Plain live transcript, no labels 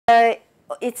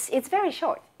It's very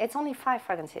short. It's only 5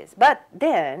 fragrances. But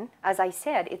then, as I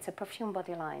said, it's a perfume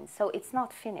body line, so it's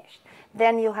not finished.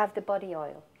 Then you have the body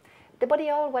oil. The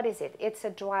body oil, what is it? It's a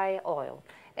dry oil,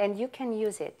 and you can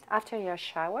use it after your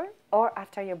shower or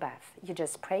after your bath. You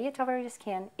just spray it over your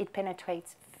skin. It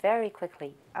penetrates very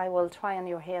quickly. I will try on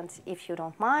your hands if you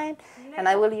don't mind, no. And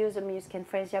I will use a Muskin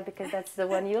Fresia because that's the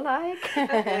one you like.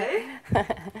 Okay.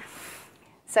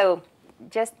 So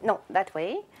just, no, that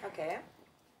way. Okay.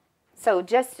 So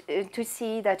just to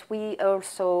see that we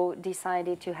also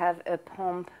decided to have a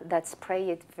pump that spray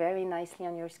it very nicely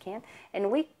on your skin. And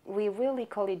we really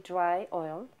call it dry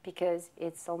oil because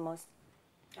it's almost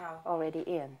already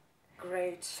in.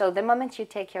 Great. So the moment you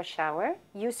take your shower,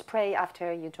 you spray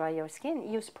after you dry your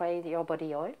skin, you spray your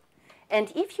body oil. And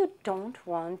if you don't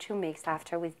want to mix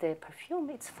after with the perfume,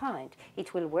 it's fine.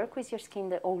 It will work with your skin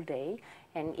the whole day.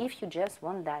 And if you just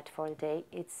want that for a day,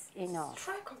 it's enough.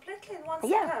 Try completely in 1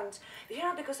 second.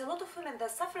 Yeah, because a lot of women, they're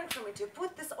suffering from it. You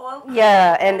put this oil.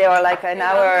 Yeah, and they are like an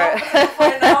hour. For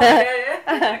an hour.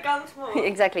 Yeah. You can't move.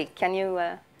 Exactly. Can you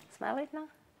smell it now?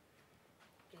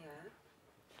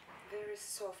 Very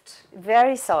soft.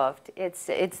 Very soft. It's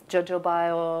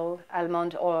jojoba oil,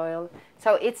 almond oil.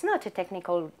 So it's not a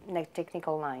technical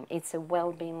line. It's a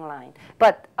well-being line.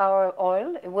 But our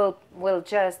oil will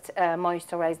just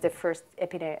moisturize the first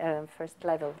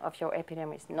level of your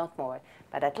epidermis, not more.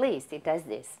 But at least it does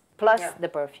this, plus the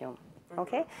perfume.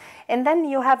 Okay? And then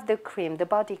you have the cream, the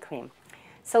body cream.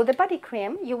 So the body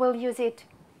cream, you will use it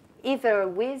either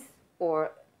with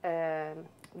or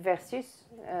versus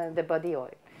the body oil.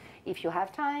 If you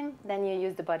have time, then you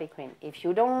use the body cream. If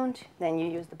you don't, then you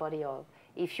use the body oil.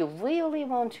 If you really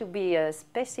want to be a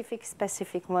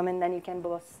specific woman, then you can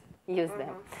both use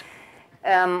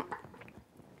them.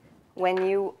 When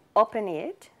you open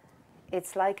it,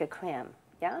 it's like a cream.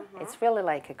 Yeah, it's really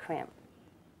like a cream.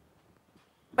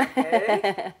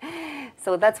 Okay.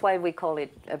 So that's why we call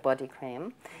it a body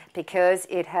cream, because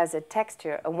it has a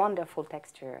texture, a wonderful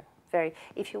texture.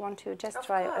 If you want to just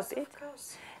try a bit. Of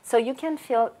course. So you can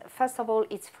feel, first of all,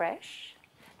 it's fresh.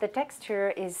 The texture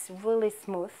is really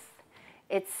smooth.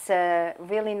 It's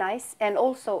really nice. And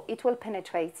also, it will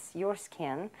penetrate your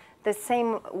skin the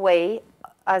same way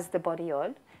as the body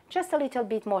oil. Just a little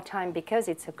bit more time because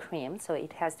it's a cream, so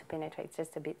it has to penetrate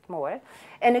just a bit more.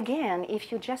 And again,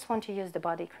 if you just want to use the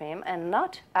body cream and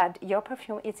not add your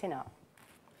perfume, it's enough.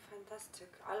 Fantastic.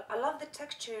 I love the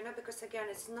texture, you know, because again,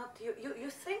 it's not, you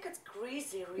think it's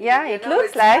greasy, really. Yeah, it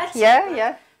looks like,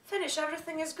 yeah. Finish,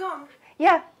 everything is gone.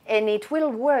 Yeah, and it will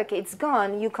work. It's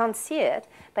gone. You can't see it,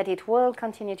 but it will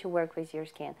continue to work with your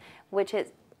skin, which is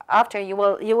after you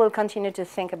will continue to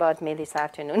think about me this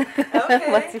afternoon. Okay.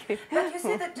 But you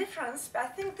see the difference. I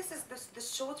think this is the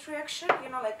short reaction, you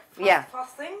know, like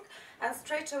fast thing, and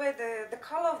straight away the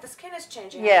color of the skin is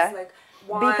changing. Yeah. It's like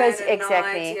wine because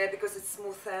exactly. Night, because it's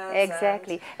smoother.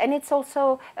 Exactly, and it's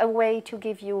also a way to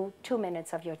give you 2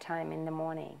 minutes of your time in the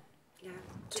morning. Yeah.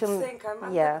 To think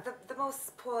I'm the most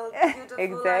spoiled, beautiful,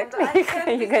 exactly. And I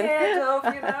can't be scared of,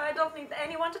 you know, I don't need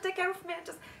anyone to take care of me, I'm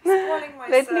just spoiling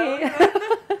myself.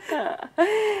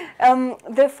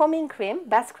 The foaming cream,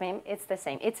 bath cream, it's the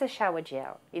same. It's a shower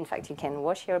gel. In fact, you can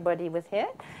wash your body with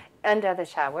it under the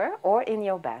shower or in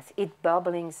your bath. It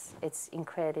bubblings, it's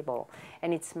incredible.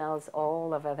 And it smells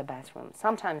all over the bathroom.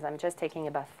 Sometimes I'm just taking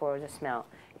a bath for the smell.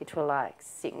 It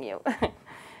relaxing you.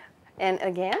 And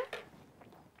again,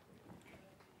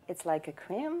 it's like a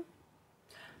cream.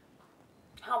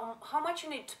 How much you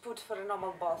need to put for a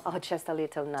normal bath? Oh, just a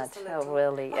little, not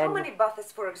really. Well, how many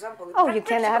baths, for example? Oh, you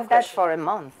can have that for a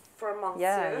month. For a month,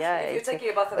 yeah. If you're taking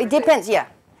a bath every day. It depends, yeah.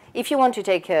 If you want to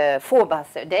take 4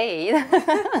 baths a day,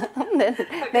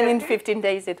 then in 15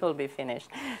 days it will be finished.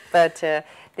 But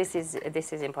this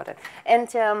is important.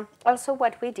 And also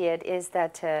what we did is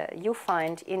that you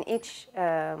find in each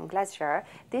glass jar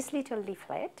this little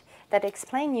leaflet that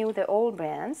explain you the all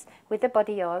brands with the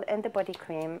body oil and the body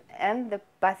cream and the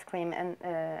bath cream and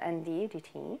the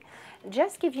EDT.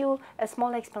 Just give you a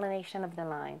small explanation of the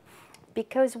line.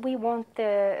 Because we want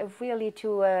really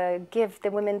to give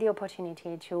the women the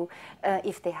opportunity to,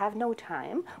 if they have no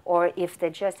time, or if they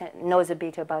just knows a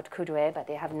bit about ECoudray, but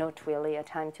they have not really a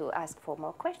time to ask for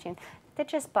more questions, they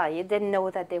just buy it. They know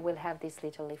that they will have this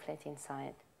little leaflet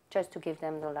inside, just to give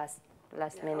them the last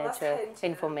minute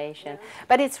information. Yeah.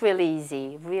 But it's really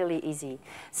easy, really easy.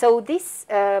 So this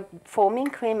foaming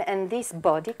cream and this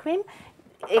body cream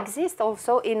exist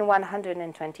also in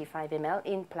 125 ml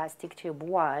in plastic tube.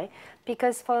 Why?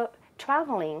 Because for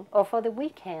traveling or for the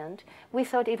weekend, we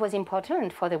thought it was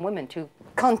important for the women to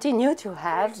continue to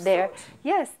have their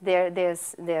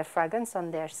fragrance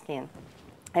on their skin.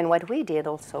 And what we did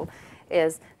also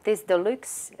is these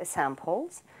deluxe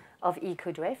samples of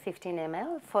ECoudray 15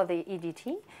 ml for the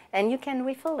EDT, and you can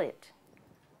refill it.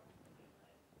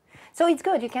 So it's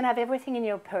good. You can have everything in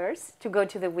your purse to go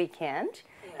to the weekend,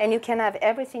 and you can have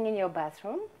everything in your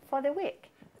bathroom for the week.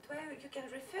 But where you can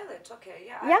refill it, okay?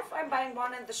 Yeah. Yeah. I'm buying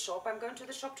one in the shop. I'm going to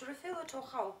the shop to refill it, or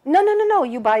how? No.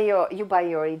 You buy your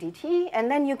EDT,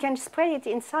 and then you can spray it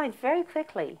inside very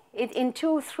quickly. In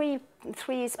 2-3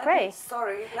 spray.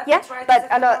 Sorry. Let Yeah, me try but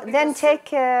this alors, then take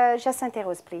Jacinthe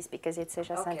Rose, please, because it's a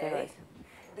Jacinthe Rose.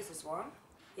 This is one.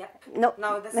 Yep. No.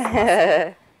 No, this is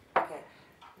one. Okay.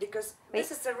 Because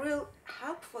this is a real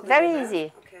help for the Very women.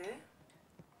 easy. Okay.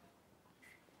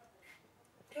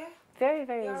 Yeah. Very,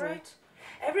 very You're easy. right.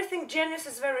 Everything genius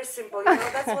is very simple. You know,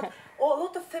 that's what a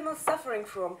lot of females suffering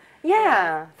from.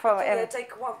 Yeah. I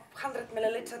take 100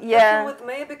 milliliter Yeah. with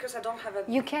me because I don't have a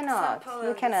You cannot. sample.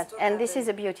 You cannot. And this is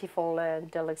a beautiful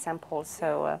deluxe sample.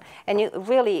 So, and you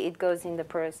really, it goes in the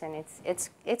purse, and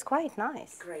it's quite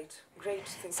nice. Great.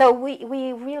 Thing. So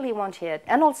we really want it,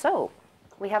 and also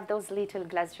we have those little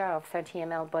glass jar of 30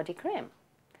 ml body cream.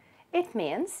 It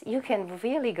means you can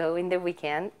really go in the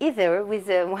weekend either with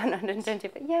a 120,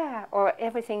 or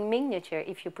everything miniature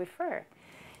if you prefer.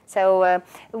 So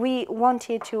we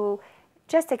wanted to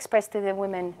just express to the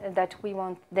women that we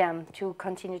want them to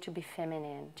continue to be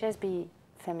feminine. Just be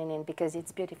feminine, because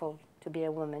it's beautiful to be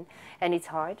a woman, and it's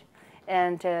hard.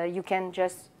 And you can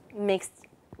just mix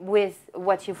with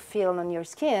what you feel on your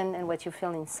skin and what you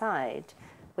feel inside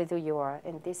with who you are,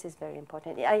 and this is very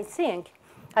important.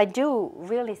 I do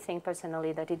really think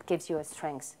personally that it gives you a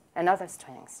strength, another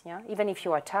strength, yeah? Even if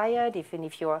you are tired, even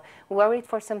if you are worried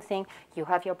for something, you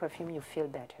have your perfume, you feel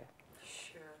better.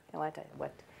 Sure.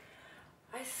 What?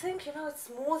 I think, you know, it's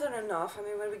more than enough. I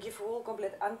mean, when we give all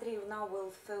complete entry, now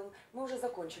we'll film. Мы уже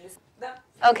закончили. Да?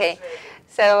 Okay,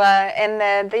 so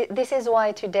this is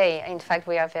why today, in fact,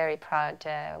 we are very proud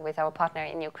with our partner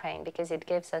in Ukraine, because it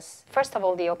gives us, first of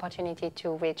all, the opportunity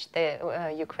to reach the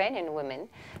Ukrainian women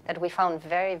that we found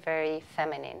very, very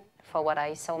feminine for what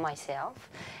I saw myself,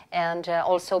 and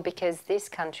also because this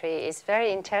country is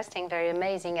very interesting, very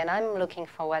amazing, and I'm looking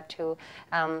forward to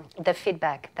the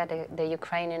feedback that the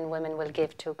Ukrainian women will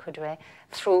give to ECoudray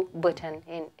through Bhutan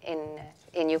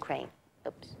in Ukraine.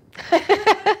 Oops.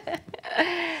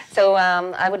 So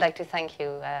I would like to thank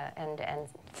you and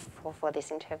for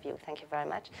this interview. Thank you very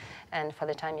much, and for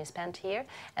the time you spent here.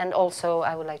 And also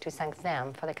I would like to thank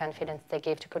them for the confidence they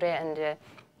gave to ECoudray, and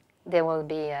they will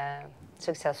be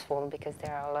successful because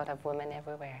there are a lot of women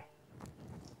everywhere.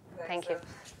 Thank you.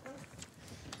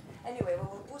 Anyway, we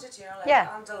will put it here,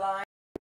 like underline.